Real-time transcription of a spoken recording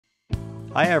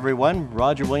Hi everyone,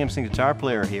 Roger Williamson, guitar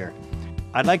player here.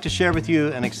 I'd like to share with you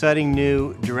an exciting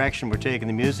new direction we're taking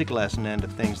the music lesson end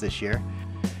of things this year.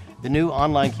 The new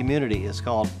online community is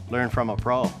called Learn From a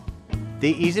Pro.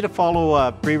 The easy to follow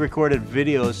pre-recorded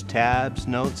videos, tabs,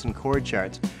 notes, and chord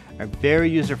charts are very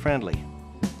user-friendly.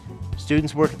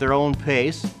 Students work at their own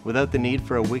pace without the need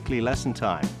for a weekly lesson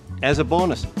time. As a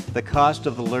bonus, the cost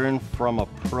of the Learn From a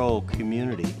Pro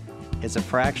community is a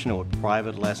fraction of what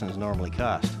private lessons normally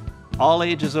cost. All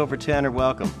ages over 10 are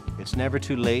welcome. It's never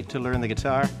too late to learn the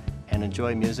guitar and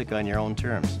enjoy music on your own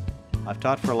terms. I've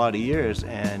taught for a lot of years,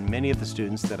 and many of the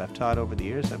students that I've taught over the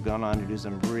years have gone on to do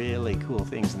some really cool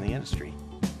things in the industry.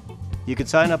 You can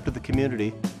sign up to the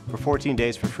community for 14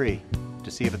 days for free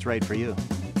to see if it's right for you.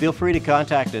 Feel free to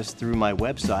contact us through my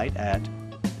website at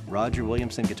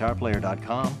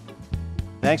rogerwilliamsonguitarplayer.com.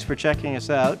 Thanks for checking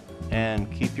us out,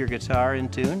 and keep your guitar in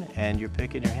tune and your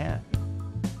pick in your hand.